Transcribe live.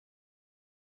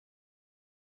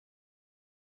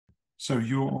So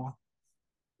your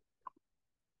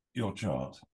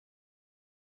chart.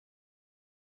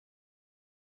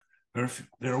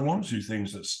 There are one or two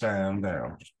things that stand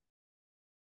out.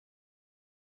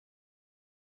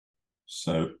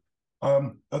 So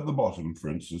at the bottom, for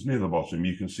instance, near the bottom,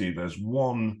 you can see there's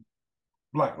one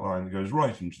black line that goes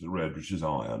right into the red, which is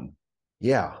iron.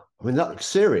 Yeah, I mean that's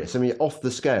serious. I mean, off the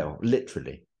scale,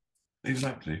 literally.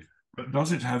 Exactly. But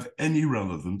does it have any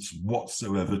relevance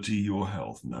whatsoever to your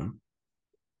health? No.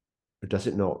 Does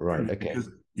it not? Right. Okay. Because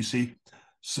you see,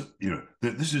 so,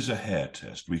 this is a hair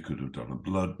test. We could have done a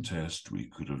blood test. We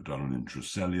could have done an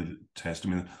intracellular test. I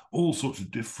mean, all sorts of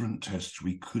different tests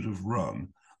we could have run.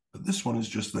 But this one is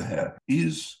just the hair.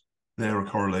 Is there a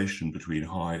correlation between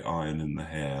high iron in the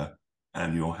hair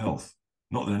and your health?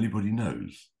 Not that anybody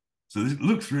knows. So this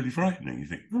looks really frightening. You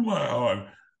think, wow,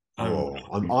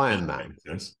 I'm Iron Man.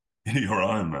 Yes, you're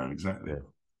Iron Man, exactly. Yeah.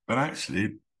 But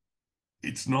actually,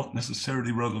 it's not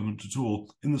necessarily relevant at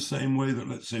all, in the same way that,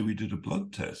 let's say, we did a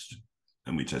blood test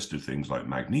and we tested things like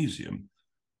magnesium.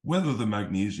 Whether the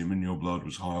magnesium in your blood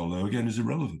was high or low, again, is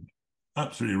irrelevant.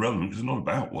 Absolutely irrelevant, because it's not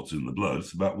about what's in the blood,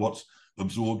 it's about what's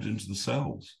absorbed into the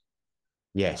cells.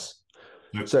 Yes.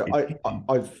 So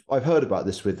I've heard about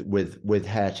this with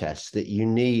hair tests, that you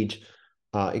need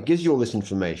it gives you all this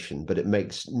information, but it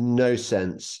makes no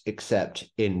sense except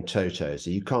in toto.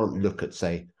 So you can't look at,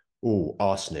 say, oh,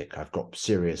 arsenic, I've got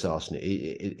serious arsenic.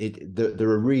 There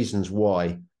are reasons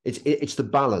why. It's the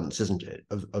balance, isn't it,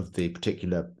 of the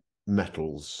particular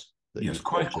metals that Yes, you've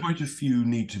quite a few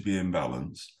need to be in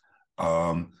balance.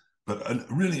 But a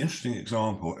really interesting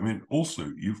example, I mean,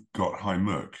 also you've got high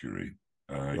mercury.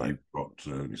 Right. You've got,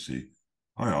 let me see,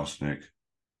 high arsenic,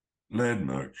 lead,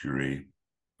 mercury,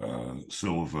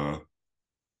 silver,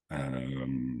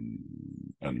 and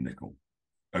nickel.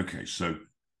 Okay, so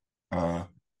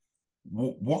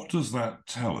what does that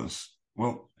tell us?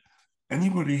 Well,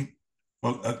 anybody,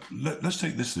 let's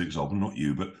take this as an example, not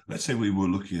you, but let's say we were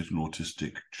looking at an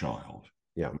autistic child.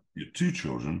 Yeah. You have two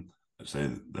children, let's say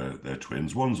they're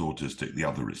twins, one's autistic, the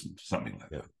other isn't, something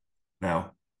like that.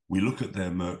 Now, we look at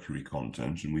their mercury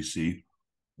content and we see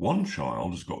one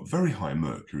child has got very high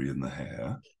mercury in the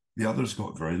hair, the other's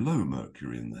got very low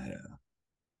mercury in the hair.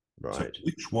 Right. So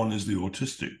which one is the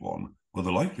autistic one? Well,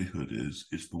 the likelihood is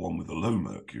it's the one with the low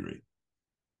mercury.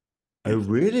 Oh,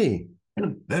 really?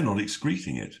 They're not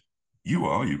excreting it.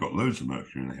 You've got loads of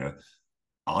mercury in the hair.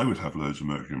 I would have loads of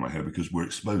mercury in my hair because we're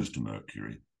exposed to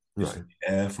mercury. It's Right.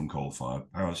 air from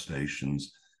coal-fired power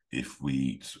stations. If we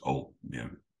eat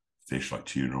fish like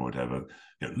tuna or whatever,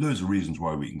 loads of reasons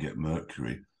why we can get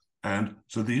mercury. And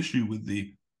so the issue with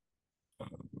the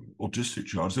autistic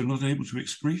child is they're not able to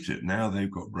excrete it. Now they've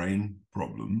got brain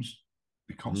problems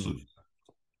because of it.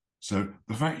 So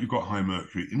the fact you've got high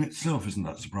mercury in itself isn't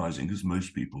that surprising, because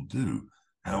most people do.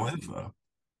 However,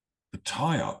 the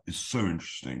tie-up is so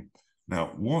interesting.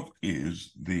 Now, what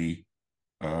is the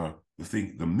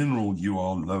mineral you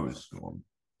are lowest on?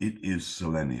 It is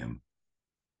selenium.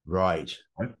 Right.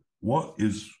 Right?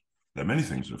 There are many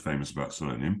things that are famous about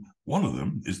selenium. One of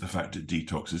them is the fact it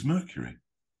detoxes mercury.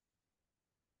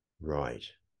 Right.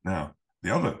 Now,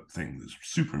 the other thing that's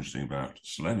super interesting about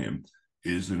selenium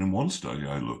is that in one study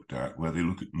I looked at, where they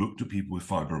looked at people with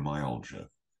fibromyalgia,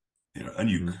 and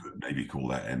you could maybe call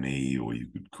that ME, or you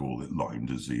could call it Lyme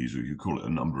disease, or you could call it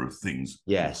a number of things.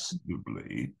 Yes.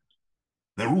 Probably,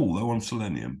 they're all low on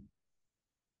selenium.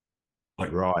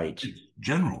 Right.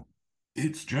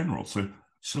 It's general. So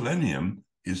selenium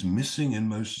is missing in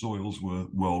most soils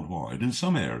worldwide. In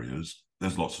some areas,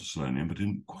 there's lots of selenium, but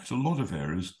in quite a lot of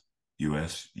areas,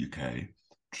 US, UK,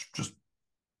 just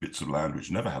bits of land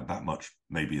which never had that much,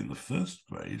 maybe in the first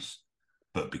place,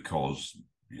 but because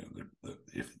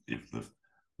if the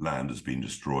land has been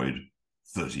destroyed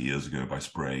 30 years ago by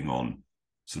spraying on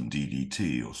some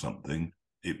DDT or something,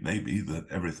 it may be that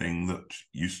everything that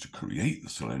used to create the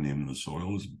selenium in the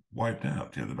soil is wiped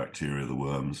out. The bacteria, the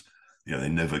worms, they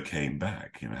never came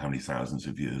back. How many thousands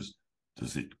of years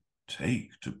does it take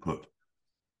to put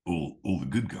all the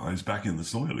good guys back in the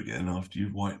soil again after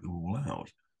you've wiped them all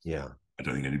out? Yeah. I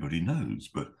don't think anybody knows.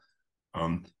 But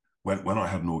when I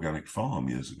had an organic farm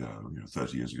years ago,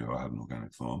 30 years ago, I had an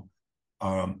organic farm.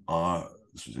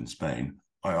 This was in Spain.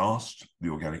 I asked the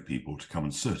organic people to come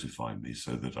and certify me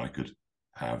so that I could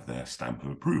have their stamp of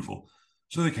approval.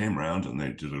 So they came around and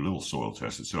they did a little soil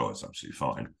test and said, "Oh, it's absolutely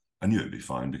fine." I knew it'd be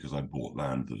fine because I bought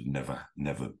land that had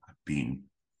never been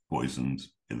poisoned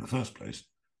in the first place.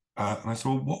 And I said,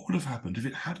 "Well, what would have happened if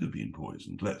it had been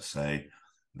poisoned? Let's say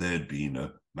there'd been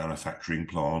a manufacturing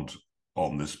plant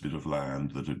on this bit of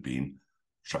land that had been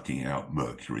chucking out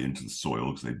mercury into the soil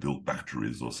because they built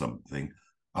batteries or something.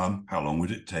 how long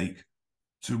would it take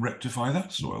to rectify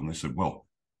that soil? And they said, well,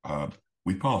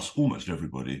 we pass almost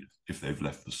everybody if they've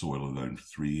left the soil alone for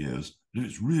 3 years. If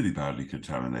it's really badly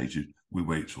contaminated, we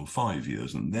wait till 5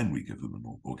 years and then we give them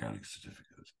an organic certificate.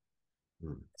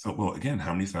 So, well, again,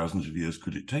 how many thousands of years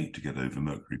could it take to get over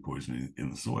mercury poisoning in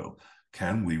the soil?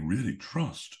 Can we really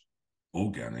trust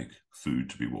organic food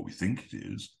to be what we think it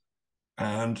is?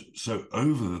 And so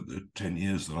over the 10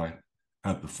 years that I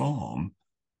had the farm,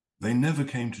 they never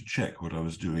came to check what I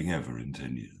was doing ever in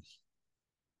 10 years.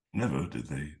 Never did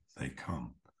they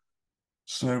come.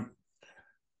 So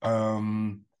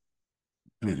clearly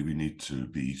we need to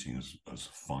be eating as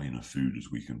fine a food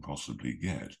as we can possibly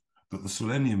get. But the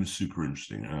selenium is super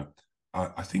interesting.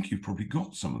 I think you've probably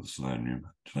got some of the selenium.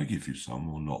 Did I give you some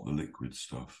or not, the liquid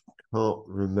stuff? Can't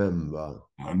remember.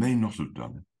 I may not have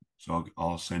done it, so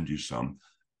I'll send you some.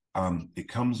 It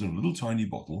comes in a little tiny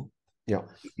bottle. Yeah.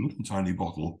 A little tiny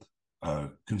bottle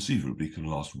conceivably can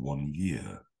last 1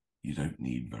 year. You don't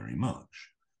need very much.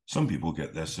 Some people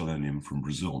get their selenium from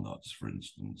Brazil nuts, for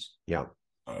instance, Yeah.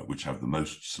 Which have the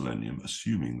most selenium,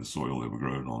 assuming the soil they were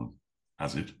grown on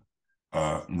has it.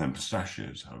 And then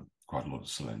pistachios have quite a lot of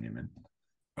selenium in.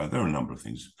 There are a number of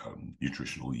things.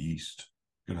 Nutritional yeast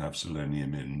can have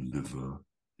selenium in, liver,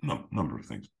 number of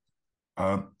things.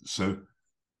 So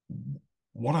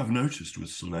what I've noticed with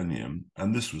selenium,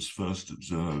 and this was first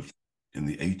observed in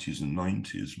the 80s and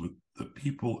 90s, with the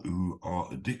people who are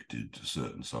addicted to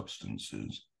certain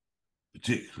substances,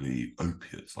 particularly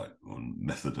opiates like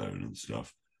methadone and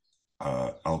stuff,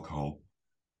 alcohol,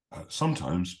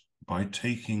 sometimes by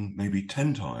taking maybe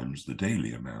 10 times the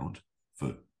daily amount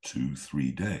for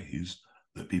 2-3 days,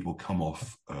 that people come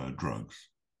off drugs,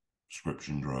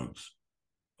 prescription drugs,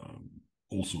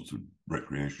 all sorts of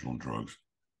recreational drugs,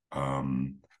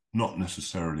 not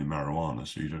necessarily marijuana,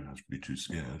 so you don't have to be too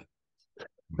scared.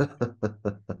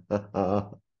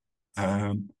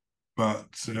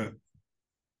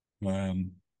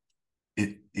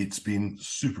 It's been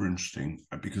super interesting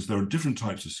because there are different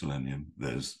types of selenium.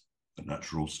 There's the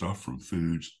natural stuff from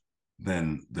foods.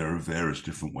 Then there are various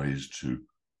different ways to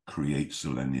create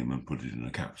selenium and put it in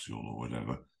a capsule or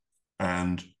whatever.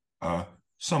 And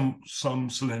some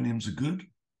seleniums are good.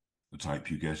 The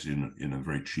type you get in a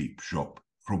very cheap shop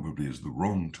probably is the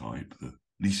wrong type, the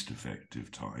least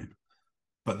effective type.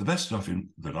 But the best stuff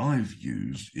that I've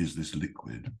used is this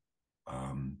liquid.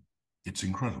 It's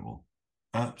incredible,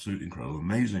 absolutely incredible,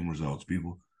 amazing results.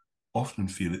 People often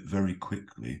feel it very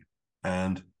quickly,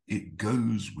 and it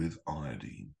goes with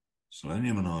iodine.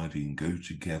 Selenium and iodine go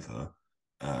together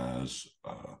as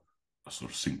a sort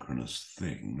of synchronous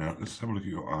thing. Now, let's have a look at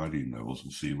your iodine levels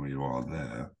and see where you are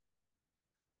there.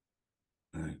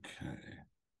 Okay.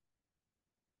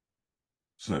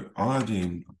 So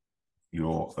iodine,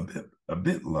 you're a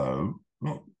bit low,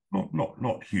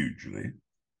 not hugely,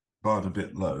 but a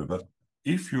bit low. But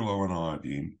if you're low on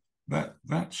iodine,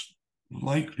 that's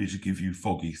likely to give you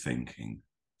foggy thinking.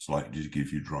 It's likely to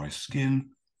give you dry skin.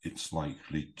 It's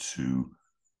likely to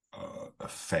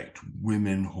affect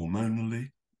women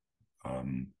hormonally.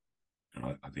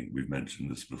 I think we've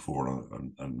mentioned this before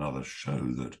on another show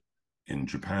that in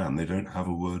Japan, they don't have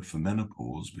a word for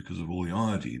menopause because of all the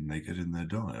iodine they get in their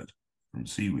diet from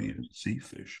seaweed and sea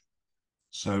fish.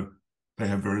 So they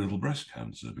have very little breast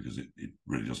cancer because it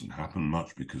really doesn't happen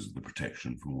much because of the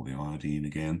protection from all the iodine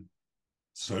again.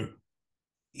 So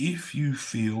if you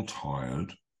feel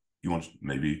tired, you want to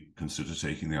maybe consider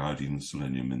taking the iodine and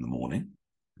selenium in the morning.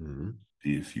 Mm-hmm.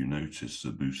 If you notice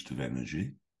a boost of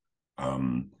energy.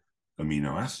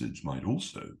 Amino acids might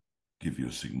also give you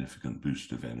a significant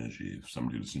boost of energy if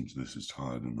somebody listening to this is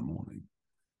tired in the morning.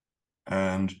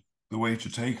 And the way to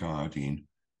take iodine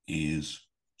is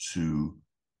to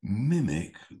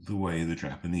mimic the way the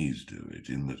Japanese do it,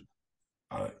 in that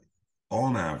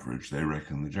on average, they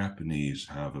reckon the Japanese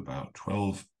have about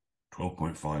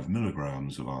 12.5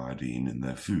 milligrams of iodine in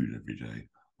their food every day,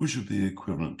 which would be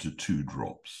equivalent to 2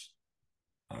 drops.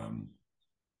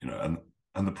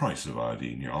 And the price of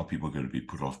iodine, are people going to be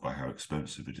put off by how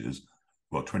expensive it is?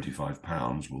 Well,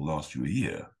 £25 will last you a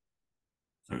year.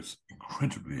 So it's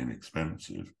incredibly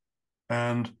inexpensive.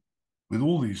 And with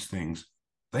all these things,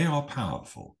 they are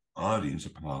powerful. Iodine's a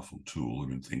powerful tool. I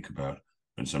mean, think about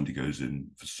when somebody goes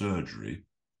in for surgery,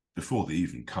 before they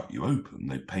even cut you open,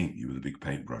 they paint you with a big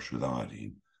paintbrush with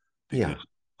iodine, because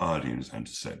iodine is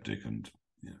antiseptic and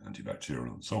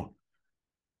antibacterial and so on.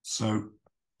 So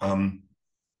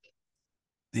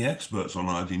the experts on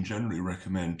iodine generally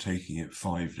recommend taking it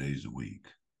 5 days a week,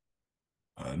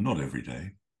 not every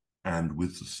day, and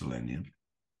with the selenium.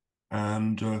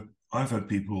 And I've had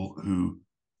people who,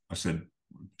 I said,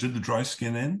 did the dry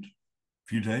skin end?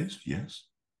 Few days, yes.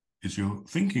 Is your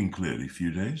thinking clearly?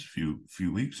 Few days, few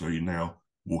weeks? Are you now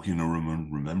walking in a room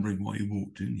and remembering what you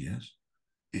walked in? Yes.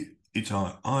 It's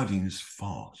iodine is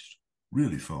fast,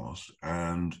 really fast,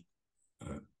 and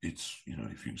it's, you know,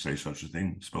 if you can say such a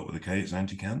thing, spelled with a K, it's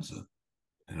anti-cancer.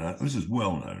 And this is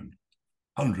well known.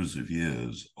 Hundreds of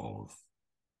years of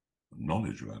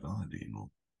knowledge about iodine, or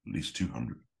at least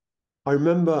 200. I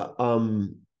remember,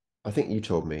 I think you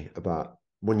told me about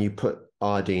when you put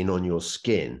iodine on your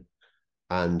skin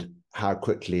and how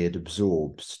quickly it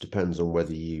absorbs depends on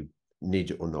whether you need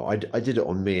it or not. I did it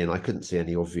on me and I couldn't see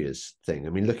any obvious thing.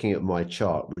 I mean, looking at my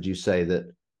chart, would you say that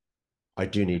I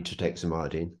do need to take some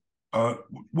iodine? Uh,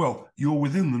 well, you're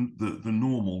within the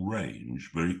normal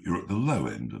range, but you're at the low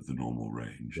end of the normal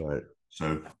range. Right.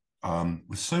 So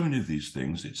with so many of these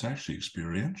things, it's actually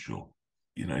experiential.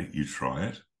 You know, you try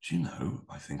it. Do you know,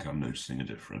 I think I'm noticing a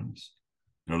difference.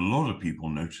 You know, a lot of people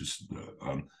notice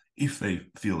that if they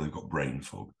feel they've got brain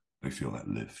fog, they feel that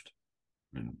lift.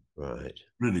 I mean, Right.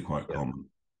 really quite Yeah. common.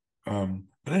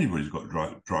 But anybody's got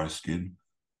dry skin,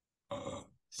 uh,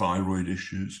 thyroid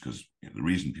issues, because you know, the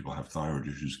reason people have thyroid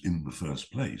issues in the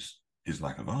first place is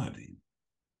lack of iodine.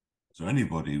 So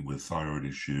anybody with thyroid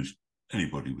issues,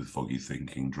 anybody with foggy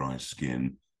thinking, dry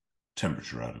skin,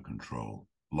 temperature out of control,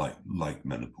 like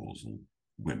menopausal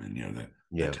women, you know, their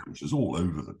Yeah. temperature's all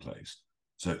over the place.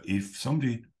 So if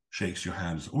somebody shakes your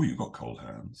hands, oh, you've got cold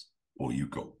hands, or you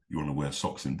want to wear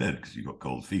socks in bed because you've got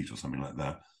cold feet or something like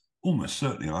that, almost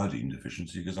certainly iodine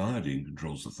deficiency, because iodine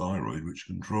controls the thyroid, which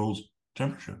controls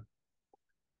temperature.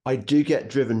 I do get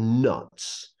driven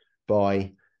nuts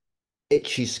by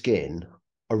itchy skin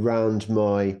around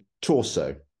my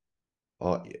torso,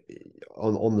 uh,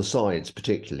 on the sides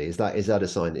particularly. Is that a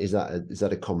sign? Is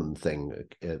that a common thing?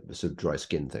 A sort of dry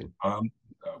skin thing?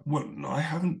 Well, I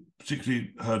haven't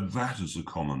particularly heard that as a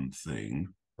common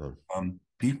thing. Oh,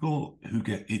 People who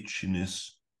get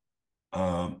itchiness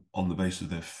on the base of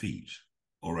their feet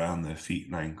or around their feet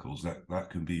and ankles, that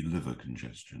can be liver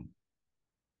congestion.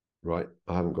 right.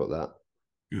 I haven't got that.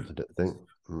 I Good. don't think.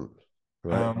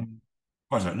 Right. Um,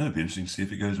 I don't know. It'd be interesting to see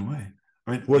if it goes away.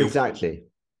 I mean, Well, exactly.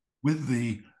 with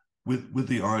the with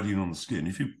the iodine on the skin,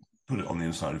 if you put it on the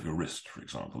inside of your wrist, for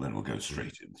example, then it'll go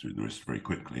straight in through the wrist very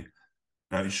quickly.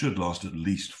 Now, it should last at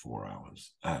least 4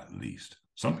 hours, at least.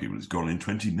 Some people, it's gone in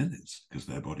 20 minutes because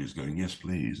their body's going, yes,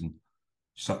 please, and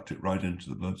sucked it right into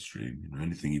the bloodstream. You know,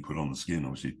 anything you put on the skin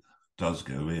obviously does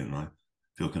go in. I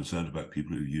feel concerned about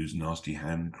people who use nasty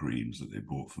hand creams that they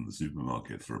bought from the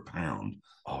supermarket for £1.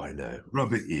 Oh, I know.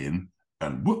 Rub it in,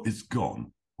 and whoop, it's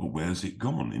gone. Well, where's it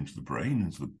gone? Into the brain,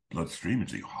 into the bloodstream,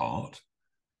 into your heart?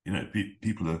 You know,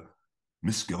 people are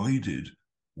misguided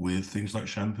with things like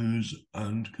shampoos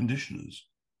and conditioners.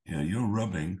 You know, you're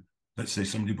rubbing, let's say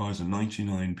somebody buys a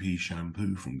 99p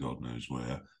shampoo from God knows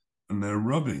where, and they're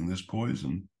rubbing this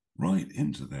poison right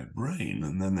into their brain,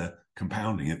 and then they're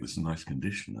compounding it with some nice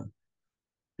conditioner.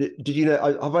 Did you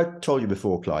know? Have I told you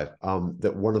before, Clive,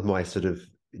 that one of my sort of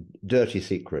dirty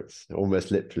secrets,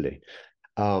 almost literally,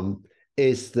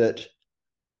 is that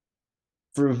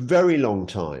for a very long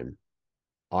time,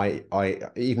 I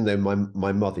even though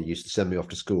my mother used to send me off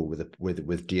to school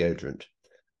with deodorant,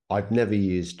 I've never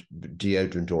used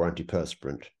deodorant or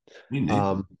antiperspirant. Me neither.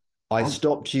 Um, I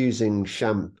stopped using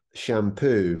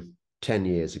shampoo 10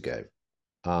 years ago,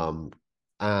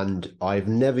 and I've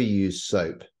never used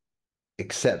soap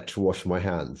except to wash my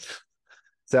hands.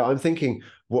 So I'm thinking,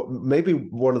 what maybe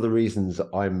one of the reasons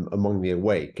I'm among the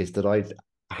awake is that I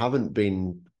haven't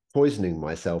been poisoning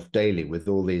myself daily with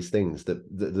all these things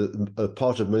that are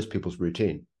part of most people's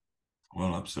routine.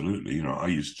 Well, absolutely. You know, I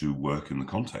used to work in the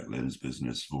contact lens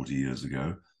business 40 years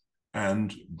ago,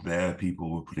 and there people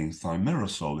were putting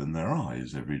thimerosal in their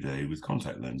eyes every day with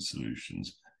contact lens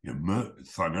solutions. You know,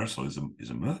 thimerosal is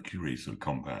a mercury sort of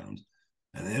compound,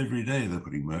 and every day they're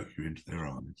putting mercury into their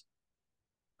eyes.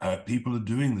 People are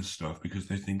doing this stuff because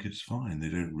they think it's fine. They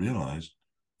don't realize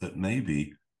that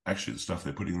maybe actually the stuff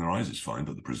they're putting in their eyes is fine,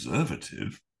 but the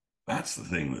preservative, that's the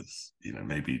thing that's, you know,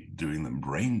 maybe doing them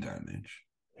brain damage.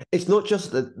 It's not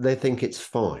just that they think it's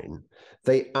fine;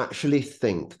 they actually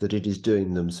think that it is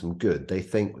doing them some good. They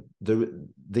think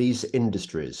these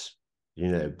industries,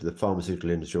 the pharmaceutical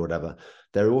industry or whatever,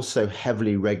 they're also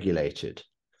heavily regulated.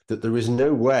 That there is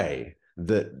no way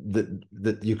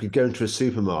that you could go into a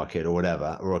supermarket or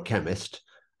whatever or a chemist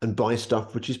and buy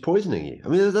stuff which is poisoning you. I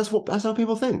mean, that's how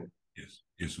people think. Yes,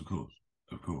 yes, of course,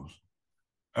 of course.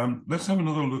 Let's have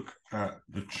another look at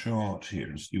the chart here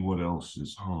and see what else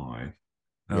is high.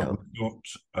 Now, Yeah. we've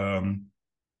got,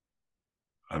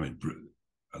 I mean,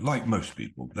 like most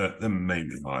people, they're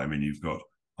mainly high. I mean, you've got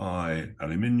high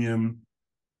aluminium,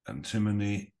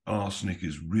 antimony. Arsenic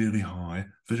is really high.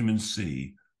 Vitamin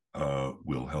C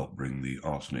will help bring the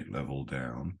arsenic level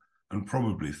down, and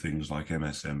probably things like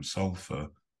MSM sulfur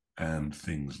and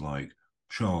things like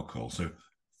charcoal. So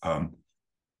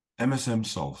MSM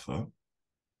sulfur,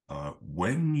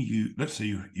 when let's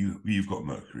say you've got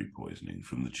mercury poisoning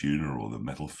from the tuna or the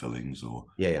metal fillings or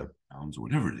Yeah. pounds or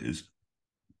whatever it is,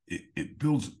 it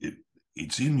builds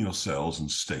it's in your cells and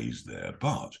stays there.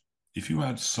 But if you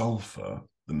add sulfur,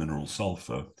 the mineral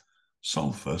sulfur,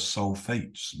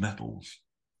 sulfates metals,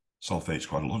 sulfates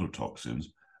quite a lot of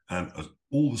toxins, and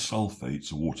all the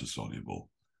sulfates are water soluble.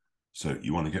 So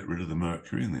you want to get rid of the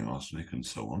mercury and the arsenic and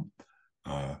so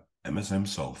on. MSM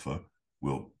sulfur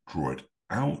will draw it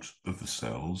out of the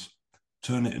cells,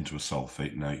 turn it into a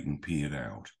sulfate. Now you can pee it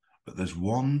out. But there's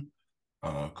one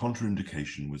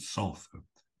contraindication with sulfur,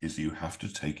 is that you have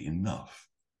to take enough.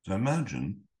 So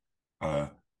imagine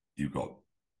you've got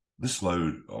this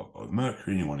load of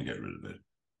mercury and you want to get rid of it.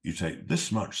 You take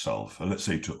this much sulfur, let's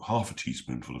say you took half a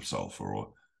teaspoonful of sulfur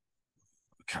or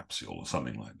a capsule or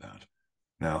something like that.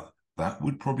 Now, that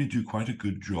would probably do quite a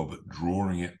good job at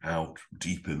drawing it out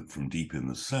from deep in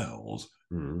the cells.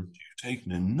 Mm. If you've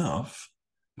taken enough,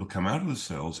 it'll come out of the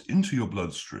cells into your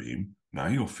bloodstream. Now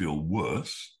you'll feel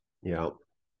worse. Yeah.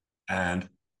 And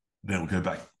then it'll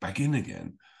go back in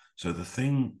again. So the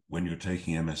thing when you're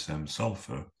taking MSM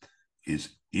sulfur is,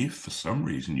 if for some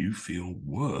reason you feel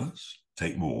worse,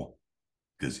 take more,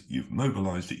 because you've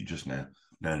mobilized it. You just now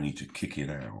need to kick it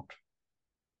out.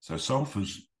 So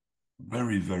sulfur's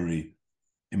very, very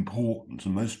important,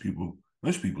 and most people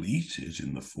eat it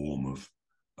in the form of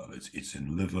it's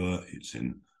in liver, it's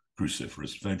in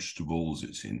cruciferous vegetables,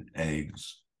 it's in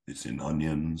eggs, it's in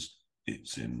onions,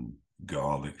 it's in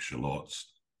garlic,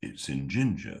 shallots, it's in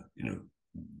ginger.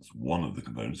 It's one of the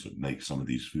components that makes some of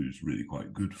these foods really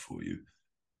quite good for you.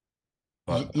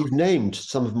 But you've named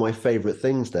some of my favorite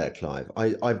things there, Clive.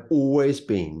 I've always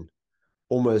been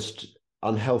almost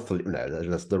unhealthily, no,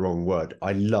 that's the wrong word.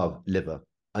 I love liver.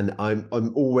 And I'm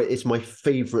always, it's my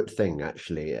favorite thing,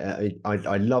 actually.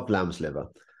 I love lamb's liver.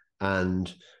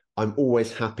 And I'm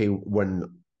always happy when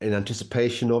in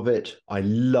anticipation of it. I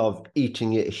love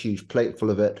eating it, a huge plate full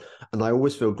of it. And I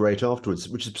always feel great afterwards,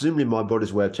 which is presumably my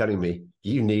body's way of telling me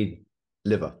you need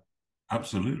liver.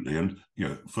 Absolutely. And,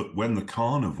 when the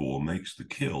carnivore makes the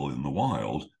kill in the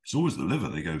wild, it's always the liver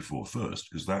they go for first,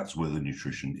 because that's where the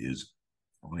nutrition is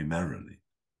primarily.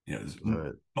 There's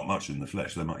not much in the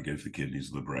flesh. They might go for the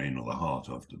kidneys or the brain or the heart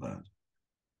after that.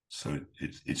 So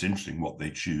it's interesting what they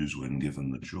choose when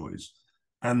given the choice.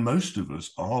 And most of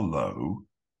us are low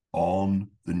on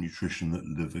the nutrition that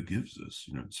liver gives us.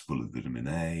 It's full of vitamin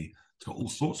A. It's got all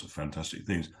sorts of fantastic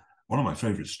things. One of my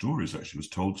favorite stories actually was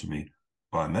told to me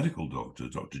by a medical doctor,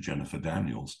 Dr. Jennifer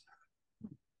Daniels.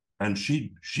 And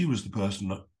she was the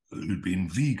person who'd been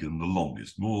vegan the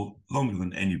longest, longer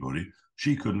than anybody.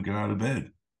 She couldn't get out of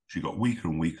bed. She got weaker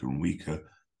and weaker and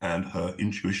weaker, and her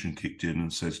intuition kicked in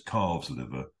and says calves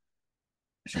liver.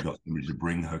 She got somebody to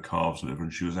bring her calves liver,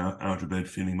 and she was out of bed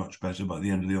feeling much better by the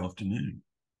end of the afternoon.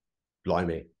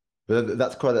 Blimey. But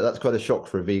that's quite a shock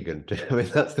for a vegan. I mean,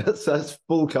 that's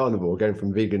full carnivore, going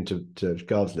from vegan to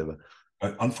calves liver.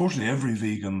 Unfortunately, every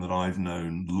vegan that I've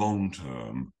known long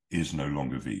term is no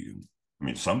longer vegan. I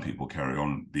mean, some people carry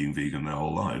on being vegan their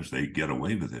whole lives. They get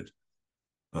away with it.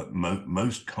 But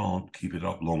most can't keep it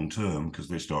up long term because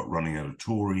they start running out of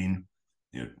taurine,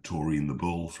 taurine the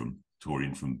bull from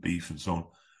taurine from beef and so on.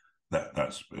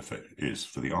 That's is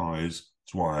for the eyes.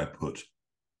 That's why I put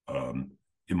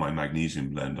in my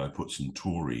magnesium blend, I put some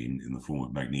taurine in the form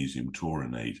of magnesium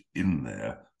taurinate in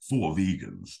there for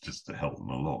vegans, just to help them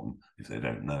along if they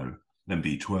don't know. Then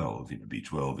B12,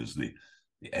 B12 is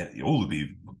all the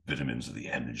B vitamins are the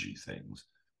energy things.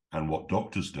 And what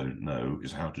doctors don't know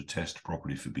is how to test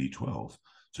properly for B12.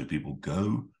 So people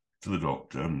go to the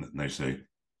doctor and they say,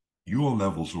 your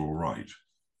levels are all right.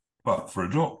 But for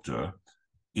a doctor,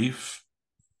 if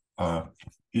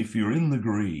you're in the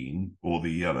green or the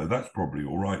yellow, that's probably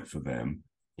all right for them.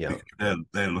 Yeah.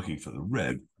 They're looking for the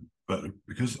red. But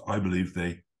because I believe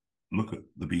they look at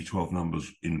the B12 numbers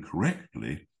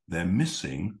incorrectly, they're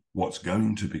missing what's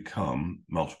going to become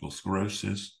multiple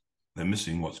sclerosis. They're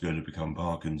missing what's going to become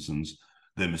Parkinson's.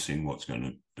 They're missing what's going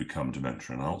to become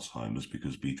dementia and Alzheimer's,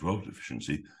 because B12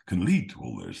 deficiency can lead to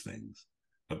all those things.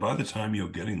 But by the time you're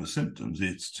getting the symptoms,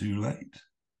 it's too late.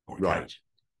 Right.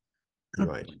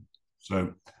 Right.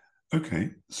 So,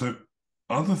 okay. So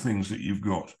other things that you've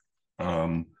got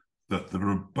that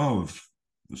are above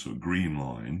the sort of green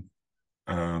line.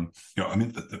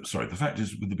 The fact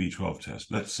is, with the B12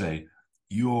 test, let's say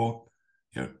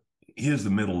here's the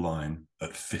middle line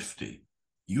at 50.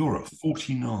 You're at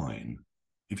 49.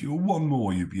 If you were one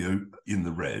more, you'd be in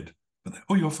the red. But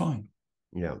you're fine.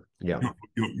 Yeah, yeah.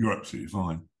 You're absolutely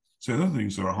fine. So the other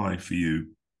things that are high for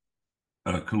you,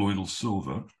 colloidal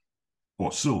silver,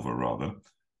 or silver rather.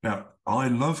 Now, I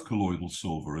love colloidal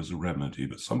silver as a remedy,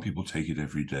 but some people take it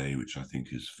every day, which I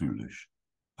think is foolish.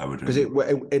 I would Because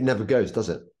only. it never goes, does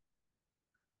it?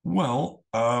 Well,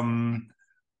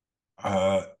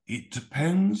 it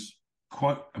depends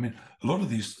quite. I mean, a lot of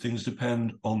these things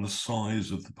depend on the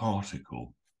size of the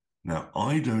particle. Now,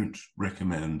 I don't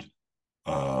recommend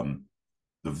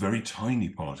the very tiny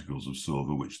particles of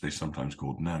silver, which they sometimes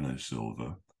call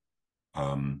nanosilver,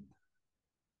 um,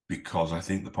 because I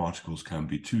think the particles can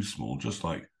be too small, just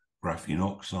like graphene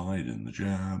oxide in the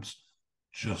jabs,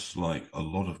 just like a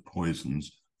lot of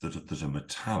poisons that are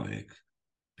metallic.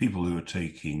 People who are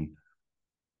taking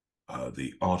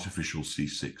the artificial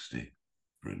C60,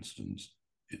 for instance,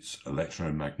 it's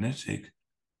electromagnetic,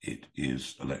 it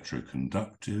is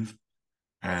electroconductive,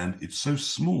 and it's so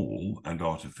small and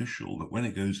artificial that when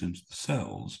it goes into the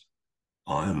cells,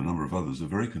 I and a number of others are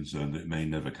very concerned that it may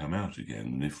never come out again.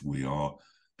 And if we are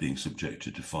being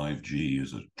subjected to 5G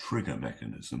as a trigger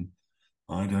mechanism,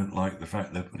 I don't like the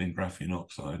fact they're putting graphene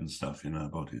oxide and stuff in our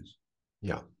bodies.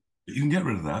 Yeah. But you can get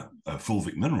rid of that.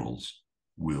 Fulvic minerals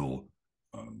will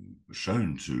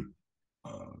shown to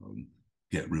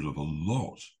get rid of a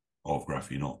lot of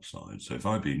graphene oxide. So if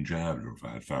I've been jabbed or if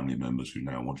I had family members who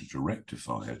now wanted to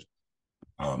rectify it,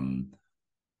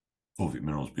 fulvic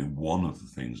minerals being one of the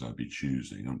things I'd be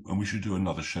choosing. And we should do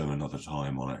another show another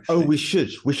time on actually. Oh, we should.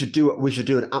 We should do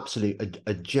an absolute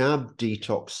a jab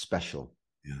detox special.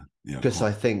 Yeah. Because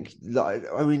I think, like,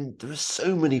 I mean, there are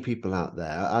so many people out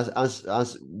there.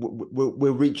 As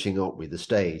we're reaching, aren't we, the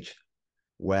stage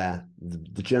where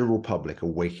the general public are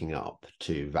waking up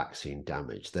to vaccine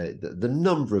damage. The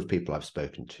number of people I've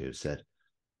spoken to have said,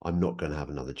 "I'm not going to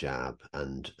have another jab,"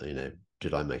 and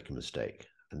did I make a mistake?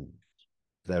 And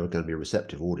they're going to be a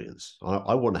receptive audience.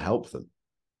 I want to help them.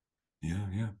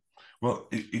 Yeah. Well,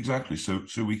 exactly. So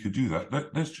we could do that.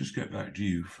 Let's just get back to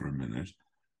you for a minute.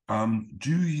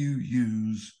 Do you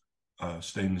use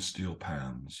stainless steel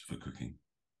pans for cooking?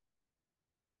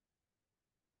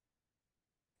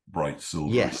 Bright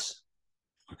silver. Yes.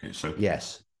 Okay, so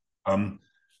yes.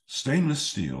 Stainless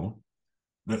steel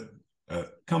that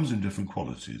comes in different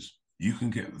qualities. You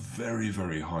can get very,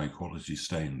 very high quality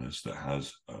stainless that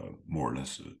has more or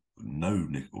less no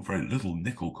nickel, very little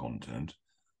nickel content.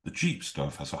 The cheap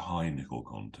stuff has a high nickel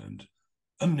content.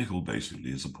 And nickel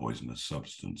basically is a poisonous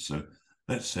substance. So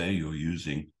let's say you're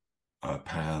using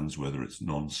pans, whether it's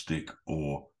non-stick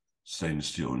or stainless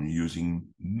steel, and you're using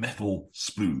metal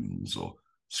spoons or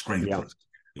scrapers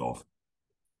off.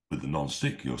 With the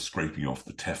non-stick, you're scraping off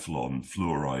the Teflon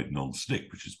fluoride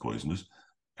non-stick, which is poisonous.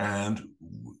 And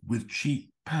with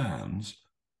cheap pans,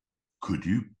 could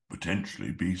you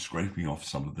potentially be scraping off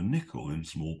some of the nickel in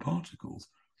small particles?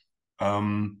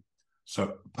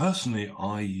 So personally,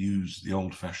 I use the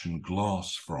old-fashioned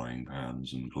glass frying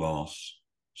pans and glass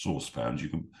saucepans.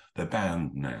 They're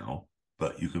banned now,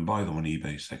 but you can buy them on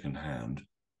eBay secondhand.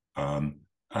 And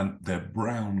they're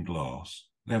brown glass.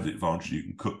 They have the advantage you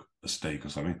can cook a steak or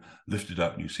something, lift it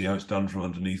up, and you see how it's done from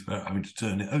underneath without having to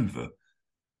turn it over.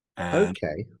 And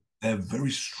they're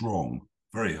very strong,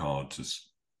 very hard to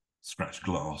scratch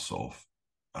glass off.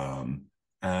 Other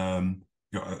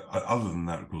than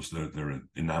that, of course, they're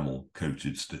enamel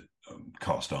coated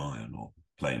cast iron or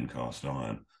plain cast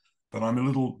iron. But I'm a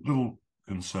little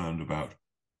concerned about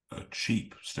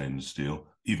cheap stainless steel,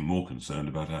 even more concerned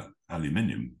about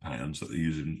aluminium pans that they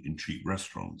use in cheap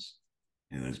restaurants.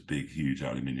 Those big, huge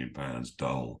aluminium pans,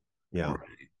 dull,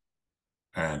 gray.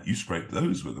 And you scrape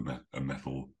those with a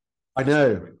metal. I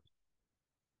know.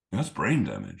 That's brain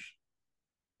damage.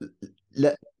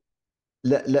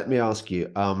 Let me ask you.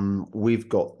 We've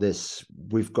got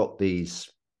these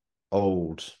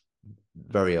old,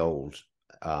 very old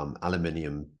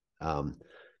aluminium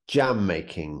jam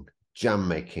making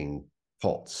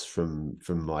pots from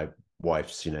my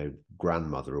wife's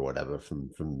grandmother or whatever from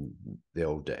the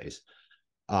old days.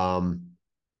 And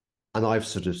I've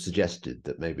sort of suggested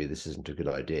that maybe this isn't a good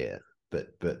idea, but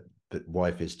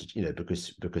wife is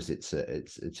because it's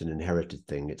an inherited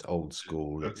thing. It's old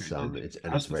school. It's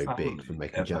very big for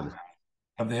making jam.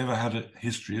 Have they ever had a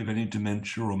history of any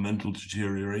dementia or mental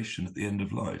deterioration at the end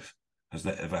of life? Has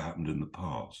that ever happened in the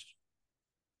past?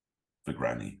 For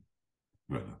Granny,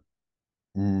 whoever?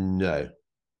 No.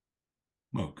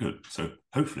 Well, good. So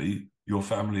hopefully your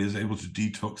family is able to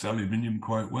detox aluminium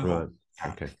quite well. Right.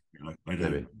 Okay. I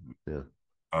don't. Yeah.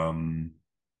 And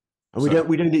we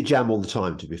don't eat jam all the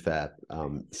time, to be fair.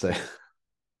 So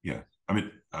yeah. I mean,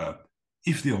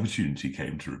 if the opportunity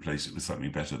came to replace it with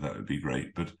something better, that would be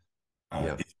great. But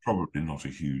it's probably not a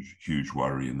huge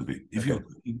worry in the big. If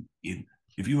Okay.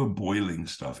 if you were boiling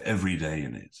stuff every day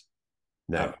in it,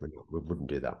 No, we wouldn't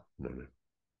do that. No, no.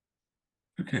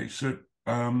 okay. So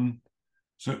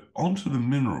onto the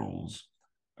minerals.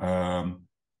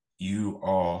 You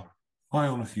are high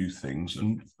on a few things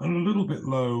and a little bit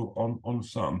low on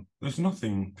some. There's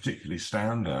nothing particularly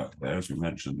standout there. As we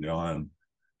mentioned, the iron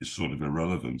is sort of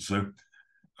irrelevant. So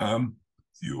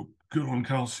you're good on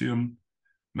calcium,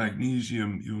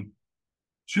 magnesium. You're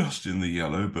just in the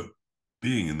yellow, but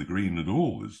being in the green at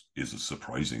all is a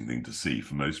surprising thing to see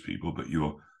for most people. But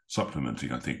you're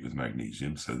supplementing, I think, with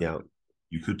magnesium, so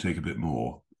you could take a bit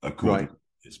more according to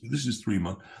this. But this is 3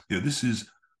 months. This is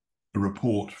a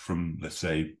report from, let's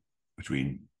say,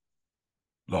 between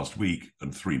last week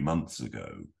and 3 months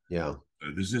ago. Yeah.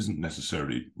 So this isn't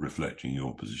necessarily reflecting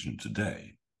your position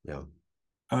today. Yeah.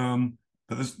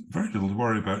 But there's very little to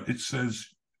worry about. It says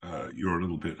you're a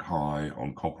little bit high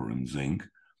on copper and zinc,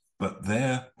 but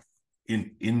they're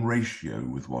in ratio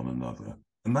with one another,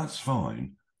 and that's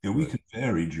fine. We can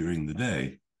vary during the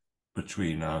day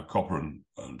between our copper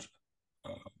and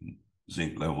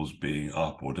zinc levels being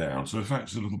up or down. So in fact,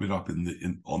 it's a little bit up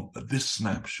on this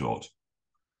snapshot.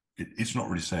 It's not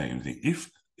really saying anything. If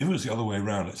it was the other way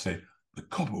around, let's say the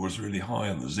copper was really high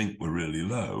and the zinc were really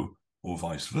low, or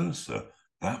vice versa,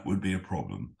 that would be a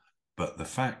problem. But the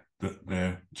fact that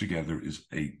they're together is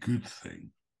a good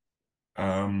thing.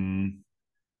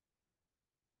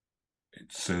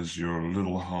 It says you're a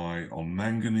little high on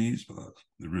manganese, but that's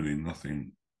really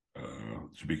nothing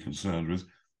to be concerned with.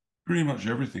 Pretty much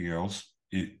everything else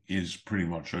is pretty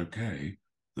much okay.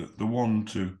 The one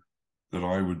that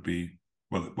I would be,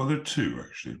 well, there are two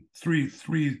actually, three.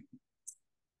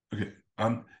 Okay.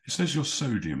 It says your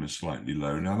sodium is slightly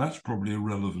low. Now that's probably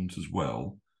irrelevant as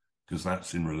well, because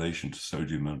that's in relation to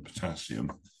sodium and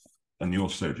potassium, and your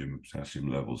sodium and potassium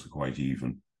levels are quite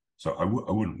even. So I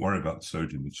wouldn't worry about the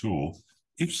sodium at all.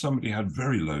 If somebody had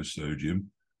very low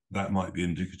sodium, that might be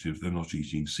indicative they're not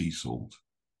eating sea salt.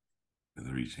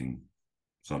 They're eating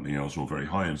something else, or very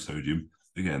high in sodium.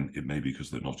 Again, it may be because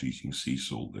they're not eating sea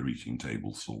salt, they're eating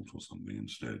table salt or something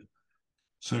instead.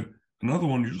 So another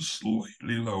one you're just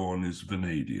slightly low on is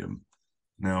vanadium.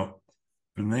 Now,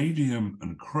 vanadium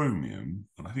and chromium,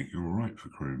 and I think you're all right for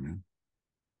chromium.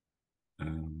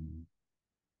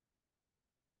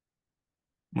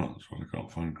 Well, that's why I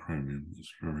can't find chromium.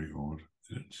 It's very odd.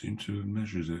 They don't seem to have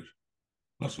measured it.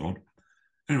 That's odd.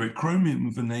 Anyway, chromium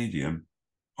and vanadium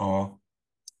are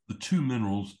the two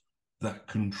minerals that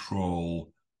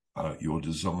control your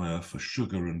desire for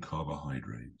sugar and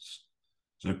carbohydrates.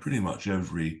 So pretty much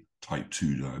every type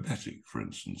 2 diabetic, for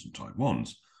instance, and type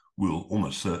 1s, will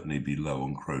almost certainly be low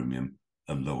on chromium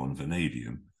and low on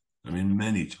vanadium. I mean,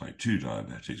 many type 2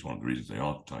 diabetics, one of the reasons they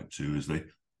are type 2 is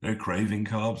they're craving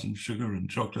carbs and sugar and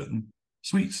chocolate and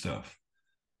sweet stuff.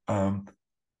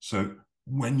 So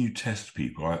when you test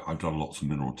people, I've done lots of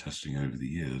mineral testing over the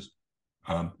years.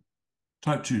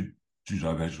 Type 2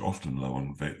 diabetics are often low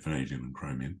on vanadium and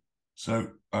chromium.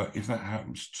 So if that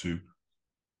happens to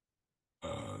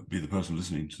be the person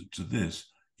listening to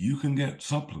this, you can get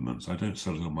supplements. I don't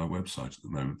sell it on my website at the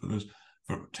moment, but there's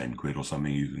for 10 quid or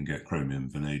something, you can get chromium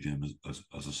and vanadium as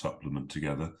a supplement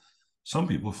together. Some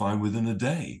people find within a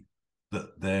day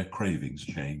that their cravings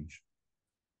change.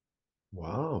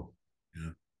 Wow.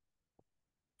 Yeah.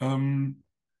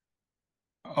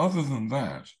 Other than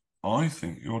that, I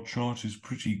think your chart is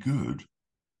pretty good,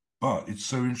 but it's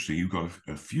so interesting. You've got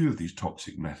a few of these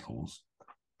toxic metals,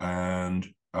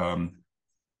 and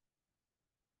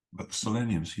but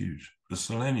selenium's huge. The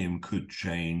selenium could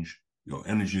change your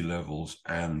energy levels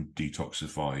and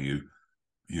detoxify you.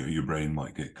 Your brain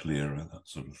might get clearer, that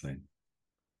sort of thing.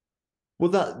 Well,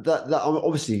 that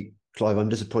obviously, Clive, I'm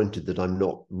disappointed that I'm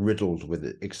not riddled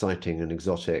with exciting and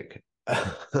exotic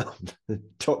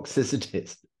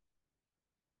toxicities.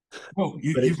 Well,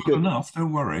 you've got enough.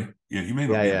 Don't worry. Yeah, you may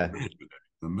not be able to with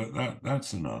them, but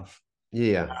that's enough.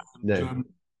 Yeah. And, No.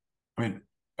 I mean,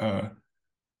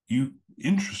 you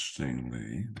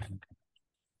interestingly,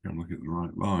 I'm looking at the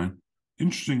right line.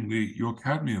 Interestingly, your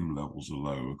cadmium levels are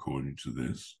low according to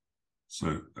this,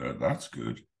 so that's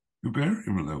good. Your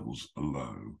barium levels are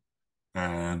low,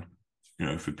 and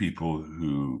for people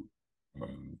who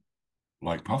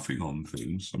like puffing on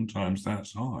things, sometimes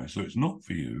that's high. So it's not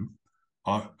for you.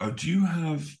 Do you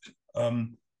have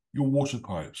your water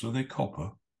pipes? Are they copper?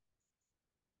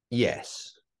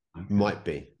 Yes. Okay. Might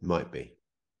be.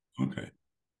 Okay.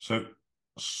 So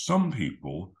some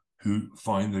people who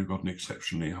find they've got an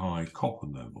exceptionally high copper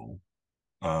level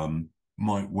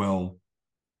might well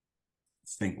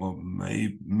think, well,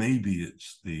 maybe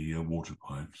it's the water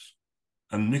pipes.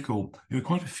 And nickel,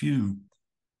 quite a few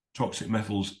toxic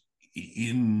metals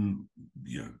in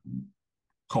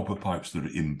copper pipes that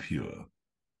are impure,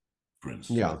 for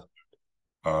instance. Yeah.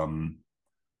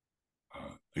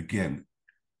 Again,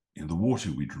 the water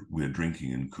we're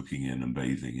drinking and cooking in and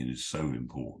bathing in is so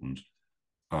important.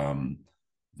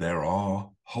 There are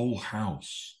whole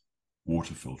house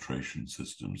water filtration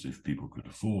systems if people could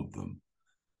afford them,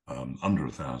 under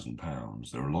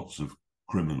 £1,000. There are lots of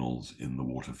criminals in the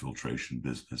water filtration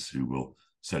business who will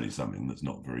sell you something that's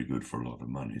not very good for a lot of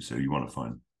money. So you want to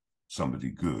find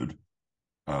somebody good.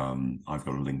 I've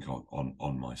got a link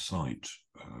on my site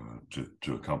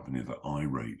to a company that I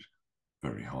rate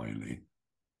very highly.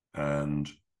 And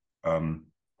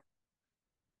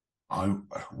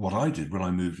what I did when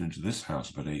I moved into this house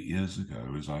about 8 years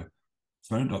ago is I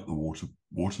phoned up the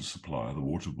water supplier, the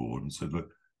water board, and said, look,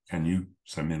 can you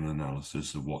send me an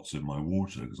analysis of what's in my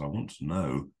water? Because I want to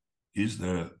know, is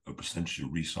there a percentage of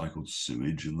recycled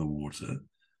sewage in the water?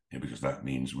 Because that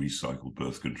means recycled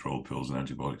birth control pills and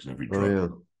antibiotics in every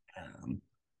drug. Oh, yeah.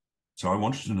 So I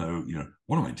wanted to know,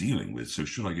 what am I dealing with? So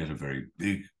should I get a very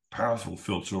big, powerful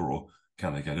filter, or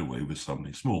can I get away with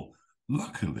something small?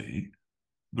 Luckily,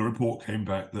 the report came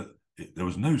back that there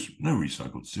was no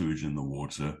recycled sewage in the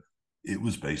water. It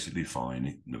was basically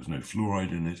fine. There was no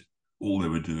fluoride in it. All they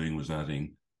were doing was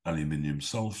adding aluminium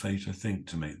sulfate, I think,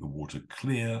 to make the water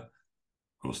clear.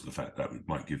 Of course, the fact that it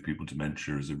might give people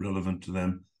dementia is irrelevant to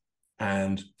them.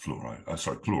 And chlorine.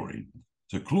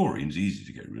 So chlorine's easy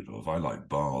to get rid of. I like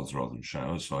baths rather than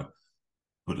showers, so I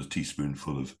put a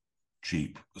teaspoonful of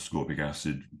cheap ascorbic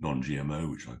acid,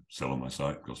 non-GMO, which I sell on my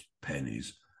site, costs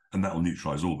pennies, and that will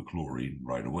neutralize all the chlorine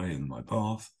right away in my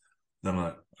bath. Then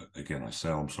I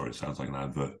sell, I'm sorry, it sounds like an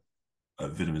advert,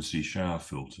 vitamin C shower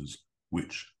filters,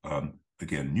 which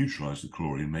again neutralize the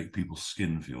chlorine, make people's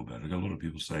skin feel better. I got a lot of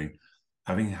people saying,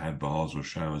 having had baths or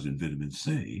showers in vitamin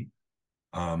C,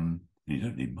 you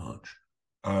don't need much,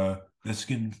 their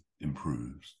skin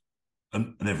improves.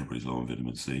 And everybody's low on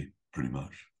vitamin C, pretty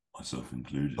much, myself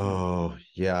included. Oh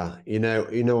yeah, you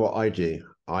know what I do?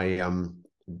 I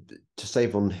to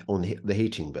save on the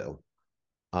heating bill,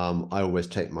 I always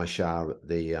take my shower at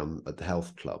the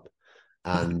health club,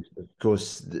 and of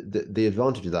course the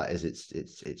advantage of that is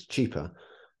it's cheaper,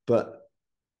 but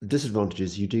the disadvantage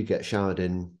is you do get showered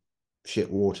in shit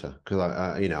water because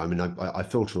I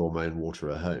filter all my own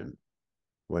water at home.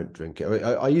 Won't drink it.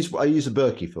 I use a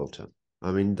Berkey filter.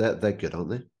 I mean they're good,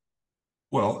 aren't they?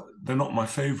 Well, they're not my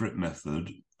favorite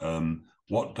method.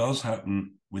 What does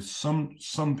happen with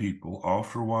some people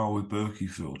after a while with Berkey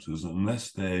filters,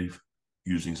 unless they're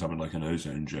using something like an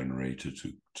ozone generator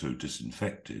to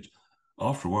disinfect it,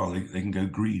 after a while they can go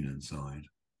green inside,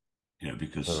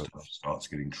 because stuff starts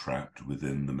getting trapped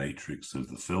within the matrix of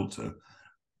the filter.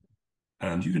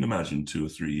 And you can imagine 2 or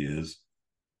 3 years,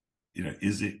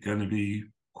 is it going to be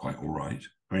quite all right?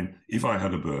 I mean, if I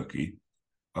had a Berkey,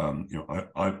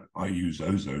 I use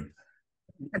ozone.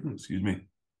 Excuse me.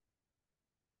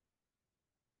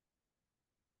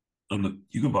 And look,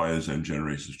 you can buy ozone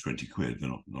generators 20 quid. They're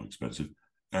not expensive,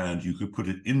 and you could put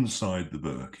it inside the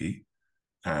Berkey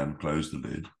and close the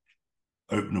lid,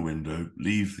 open a window,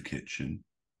 leave the kitchen,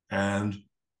 and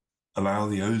allow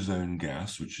the ozone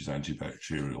gas, which is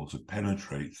antibacterial, to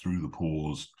penetrate through the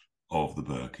pores of the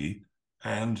Berkey,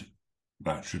 and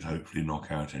that should hopefully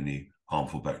knock out any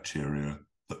harmful bacteria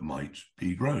that might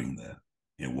be growing there.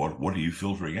 What are you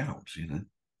filtering out?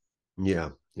 Yeah.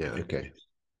 Okay.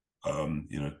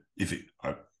 If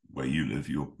where you live,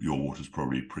 your water's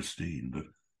probably pristine, but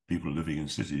people living in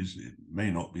cities, it may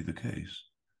not be the case.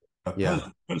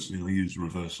 Personally, I use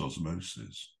reverse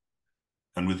osmosis,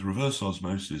 and with reverse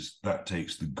osmosis, that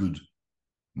takes the good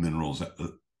minerals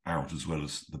out as well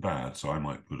as the bad. So I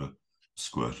might put a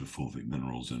squirt of fulvic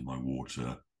minerals in my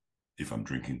water if I'm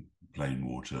drinking plain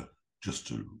water, just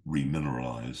to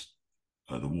remineralize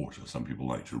the water. Some people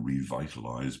like to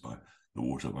revitalize the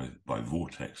water by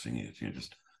vortexing it.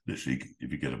 Just literally,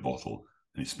 if you get a bottle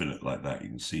and you spin it like that, you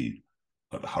can see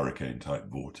like the hurricane type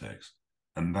vortex,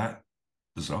 and that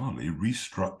bizarrely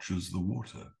restructures the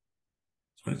water.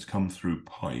 So when it's come through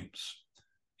pipes,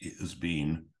 it has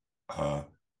been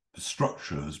the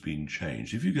structure has been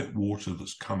changed. If you get water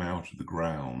that's come out of the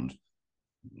ground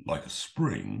like a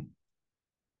spring,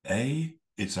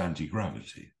 it's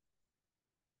anti-gravity.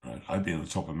 Right? I've been at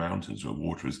the top of mountains where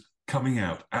water is coming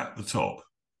out at the top.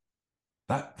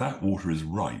 That water is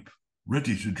ripe,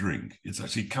 ready to drink. It's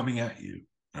actually coming at you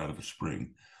out of a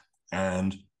spring.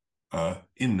 And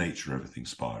in nature, everything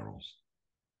spirals.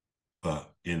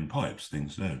 But in pipes,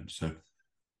 things don't. So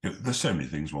there's so many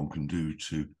things one can do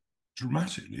to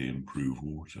dramatically improve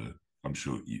water. I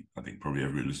think probably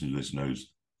every listener to this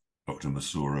knows Dr.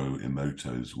 Masaru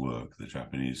Emoto's work, the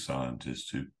Japanese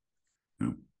scientist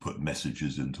who put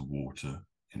messages into water.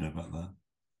 You know about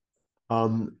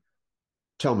that?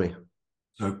 Tell me.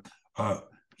 So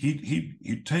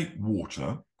he'd take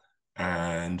water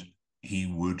and he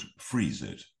would freeze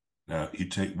it. Now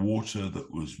he'd take water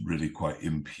that was really quite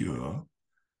impure,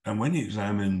 and when he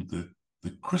examined the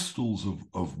crystals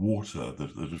of water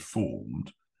that had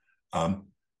formed,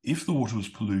 if the water was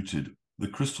polluted, the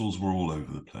crystals were all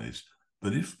over the place.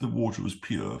 But if the water was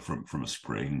pure from a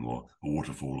spring or a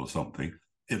waterfall or something,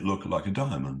 it looked like a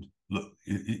diamond. Look,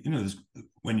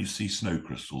 when you see snow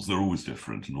crystals, they're always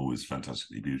different and always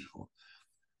fantastically beautiful.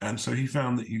 And so he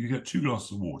found that you could get 2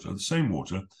 glasses of water, the same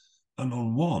water, and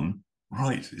on one,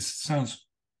 right, it sounds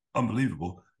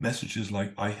unbelievable, messages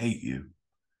like, I hate you.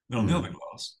 And on the other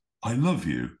glass, I love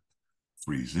you.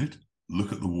 Freeze it,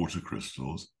 look at the water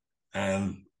crystals,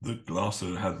 and the glass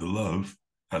that had the love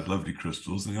had lovely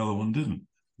crystals, and the other one didn't.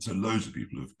 So loads of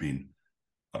people have been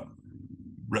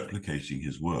replicating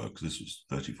his work. This was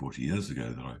 30, 40 years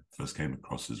ago that I first came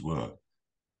across his work.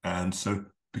 And so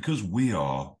because we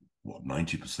are,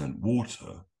 90%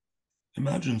 water,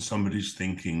 imagine somebody's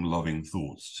thinking loving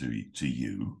thoughts to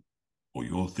you, or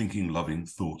you're thinking loving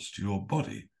thoughts to your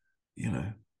body.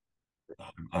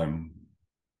 I'm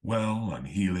well, I'm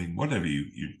healing, whatever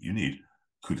you need.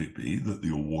 Could it be that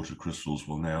your water crystals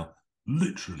will now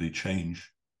literally change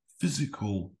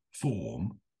physical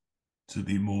form to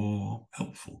be more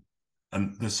helpful?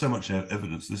 And there's so much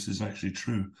evidence this is actually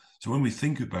true. So when we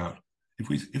think about, if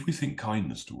we think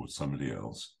kindness towards somebody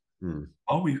else,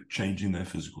 are we changing their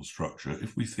physical structure?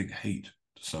 If we think hate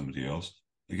to somebody else,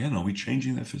 again, are we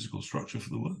changing their physical structure for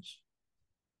the worse?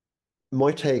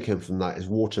 My take home from that is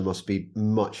water must be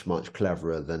much, much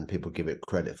cleverer than people give it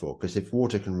credit for. Because if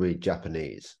water can read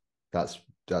Japanese, that's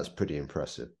pretty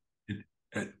impressive. Is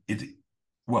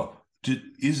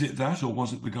it that, or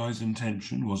was it the guy's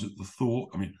intention? Was it the thought?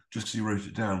 I mean, just because he wrote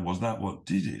it down, was that what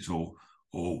did it, or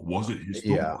was it his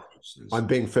thought? Yeah, process? I'm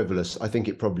being frivolous. I think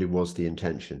it probably was the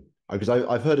intention, because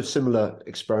I've heard of similar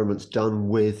experiments done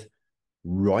with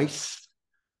rice,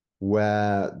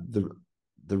 where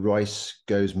the rice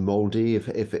goes moldy if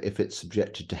it's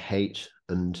subjected to hate,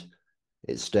 and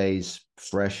it stays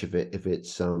fresh if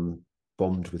it's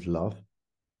bombed with love.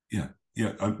 Yeah.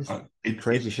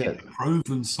 Crazy shit. It's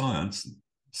proven science,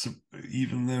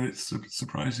 even though it's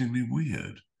surprisingly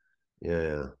weird.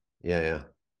 Yeah.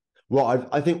 Well,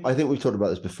 I think we've talked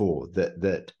about this before.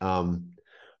 That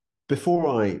before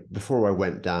I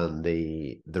went down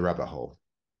the rabbit hole,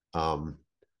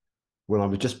 when I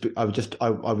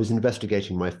was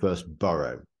investigating my first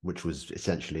burrow, which was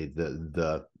essentially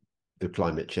the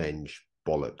climate change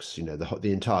bollocks,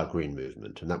 the entire green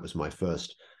movement, and that was my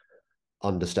first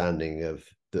understanding of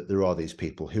that there are these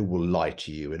people who will lie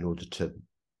to you in order to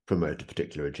promote a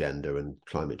particular agenda, and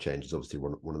climate change is obviously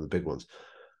one of the big ones.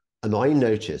 And I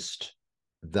noticed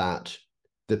that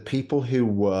the people who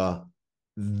were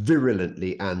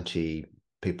virulently anti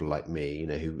people like me,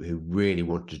 who really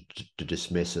wanted to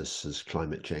dismiss us as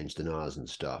climate change deniers and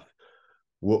stuff,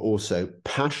 were also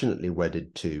passionately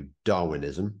wedded to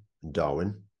Darwinism,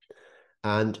 Darwin,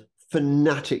 and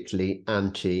fanatically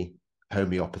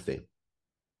anti-homeopathy.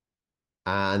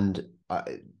 And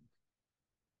I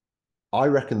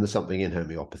reckon there's something in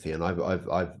homeopathy, and I've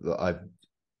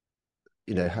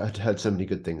heard so many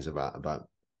good things about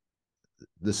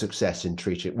the success in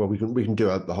treating. Well, we can do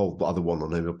a whole other one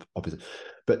on homeopathy,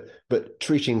 but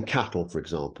treating cattle, for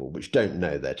example, which don't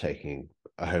know they're taking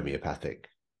a homeopathic,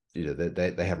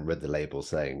 they haven't read the label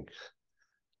saying.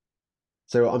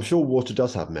 So I'm sure water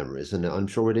does have memories, and I'm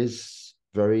sure it is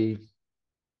very,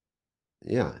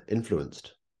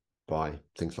 influenced by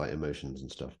things like emotions and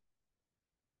stuff.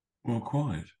 Well,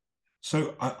 quite.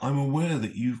 So I'm aware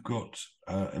that you've got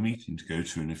a meeting to go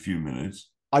to in a few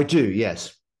minutes. I do,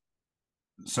 yes.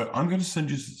 So I'm going to send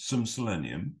you some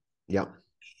selenium. Yeah.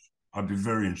 I'd be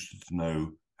very interested to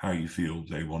know how you feel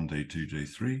day 1, day 2, day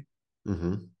 3.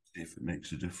 Mm-hmm. See if it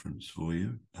makes a difference for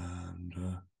you. And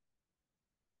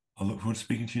I look forward to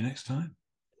speaking to you next time.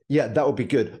 Yeah, that would be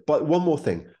good. But one more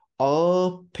thing.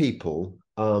 Are people,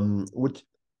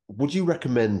 would you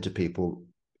recommend to people,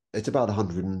 it's about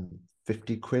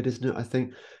 150 quid, isn't it, I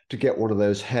think, to get one of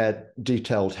those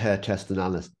detailed hair test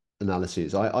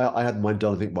analyses? I had mine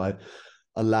done, I think, by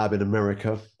a lab in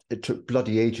America. It took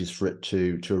bloody ages for it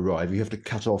to arrive. You have to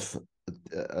cut off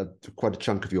quite a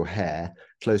chunk of your hair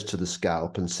close to the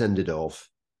scalp and send it off,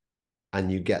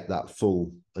 and you get that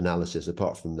full analysis,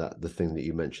 apart from the thing that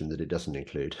you mentioned that it doesn't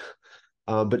include.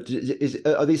 But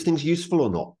are these things useful or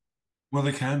not? Well,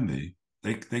 they can be.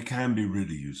 They can be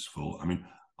really useful. I mean,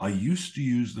 I used to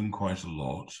use them quite a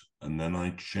lot, and then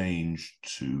I changed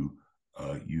to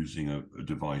using a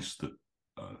device that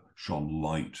shone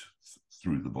light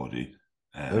through the body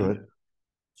All and right.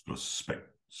 sort of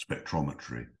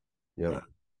spectrometry. Yeah.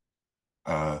 Uh,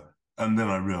 uh, and then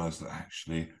I realized that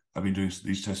actually I've been doing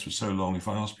these tests for so long. If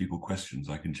I ask people questions,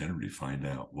 I can generally find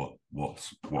out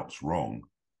what's wrong.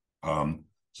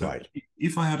 So Right.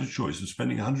 if I had a choice of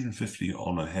spending 150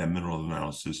 on a hair mineral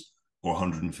analysis or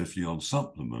 150 on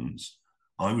supplements,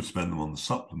 I would spend them on the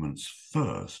supplements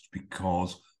first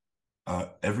because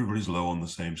everybody's low on the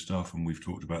same stuff, and we've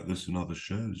talked about this in other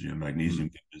shows. Magnesium,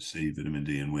 vitamin C, vitamin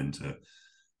D in winter,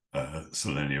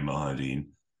 selenium, iodine,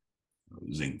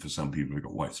 zinc for some people who've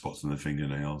got white spots on their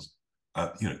fingernails.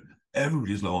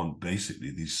 Everybody's low on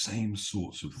basically these same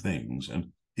sorts of things.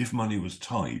 And if money was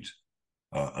tight,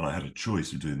 and I had a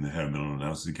choice of doing the hair mineral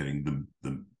analysis and getting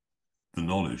the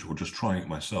knowledge, or just trying it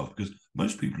myself, because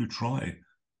most people who try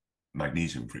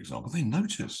magnesium, for example, they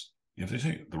notice if they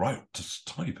take the right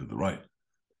type of the right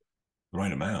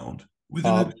amount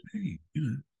within a Uh, day.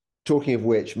 Talking of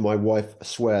which, my wife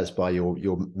swears by your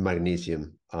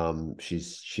magnesium.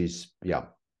 She's yeah.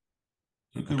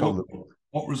 I Okay, can't what remember.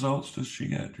 what results does she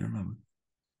get? Do you remember?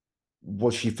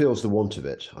 Well, she feels the want of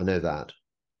it. I know that.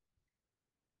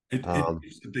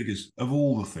 It's the biggest of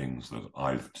all the things that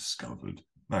I've discovered.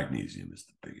 Magnesium is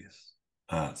the biggest.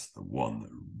 That's the one that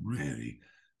really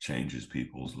changes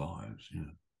people's lives.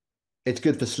 It's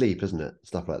good for sleep, isn't it?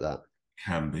 Stuff like that.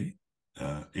 Can be.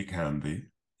 It can be.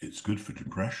 It's good for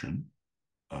depression.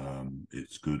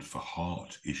 It's good for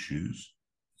heart issues.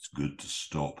 It's good to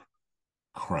stop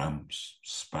cramps,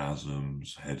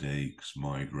 spasms, headaches,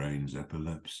 migraines,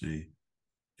 epilepsy.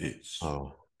 It's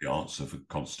Oh, the answer for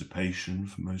constipation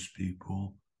for most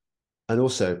people. and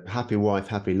also happy wife,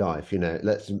 happy life.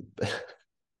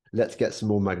 Let's get some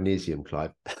more magnesium,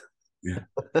 Clive. Yeah,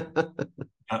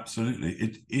 absolutely.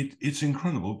 It's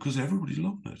incredible because everybody's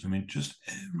loving it. I mean, just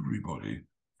everybody,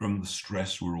 from the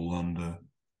stress we're all under,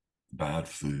 bad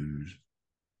food,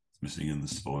 missing in the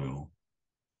soil,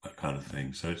 that kind of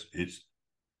thing. So it's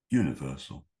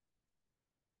universal.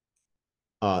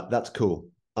 That's cool.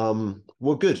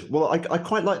 Well, good. Well, I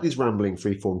quite like these rambling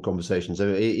free-form conversations. I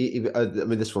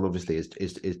mean, this one obviously is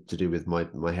to do with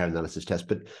my hair analysis test,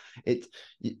 but it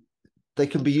they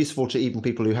can be useful to even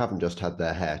people who haven't just had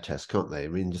their hair test, can't they? I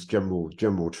mean, just general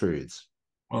truths.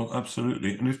 Well,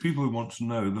 absolutely. And if people want to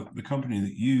know that the company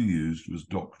that you used was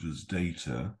Doctor's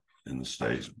Data in the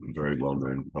States, a very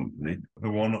well-known company. The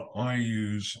one I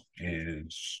use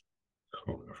is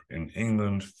in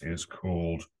England is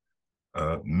called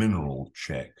Mineral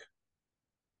Check.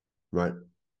 Right.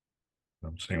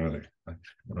 I'm seeing whether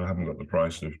I haven't got the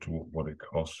price of to what it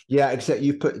costs. Yeah, except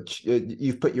you've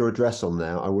put your address on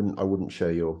there. I wouldn't show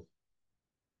your.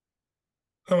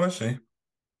 Oh, I see.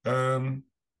 Yeah,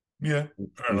 fair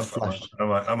You enough. flashed.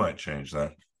 I might change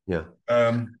that. Yeah.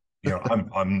 I'm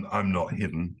not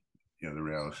hidden. The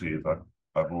reality is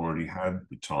I've already had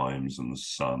the Times and the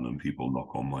Sun and people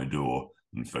knock on my door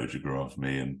and photograph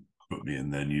me and put me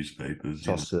in their newspapers.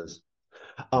 Tossers.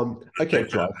 They Okay,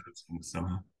 found Clive. it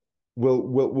somehow.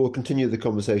 We'll continue the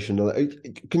conversation.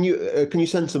 Can you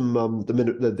send some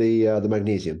the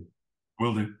magnesium?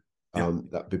 Will do. Yeah.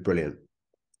 That'd be brilliant.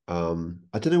 I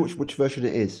don't know which version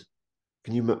it is.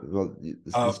 Can you? Well,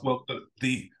 Well,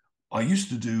 I used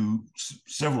to do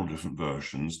several different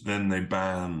versions. Then they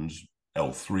banned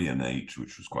L-threonate,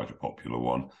 which was quite a popular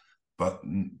one. But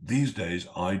these days,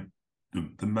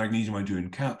 the magnesium I do in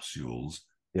capsules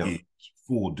yeah. is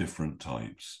four different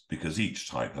types because each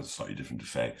type has a slightly different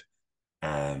effect.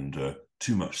 And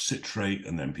too much citrate,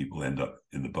 and then people end up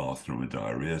in the bathroom with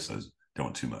diarrhea. So don't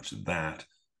want too much of that.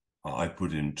 I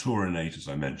put in taurinate, as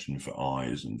I mentioned, for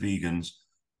eyes and vegans,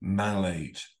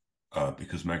 malate,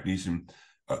 because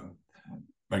uh,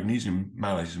 magnesium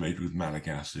malate is made with malic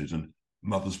acid, and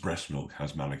mother's breast milk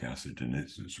has malic acid in it,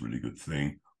 so it's a really good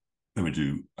thing. Then we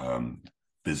do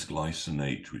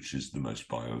bisglycinate, which is the most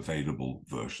bioavailable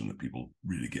version that people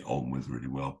really get on with really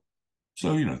well.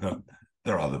 So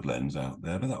there are other blends out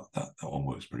there, but that one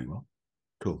works pretty well.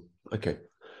 Cool. Okay.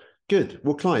 Good.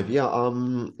 Well, Clive. Yeah.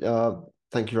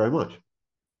 Thank you very much.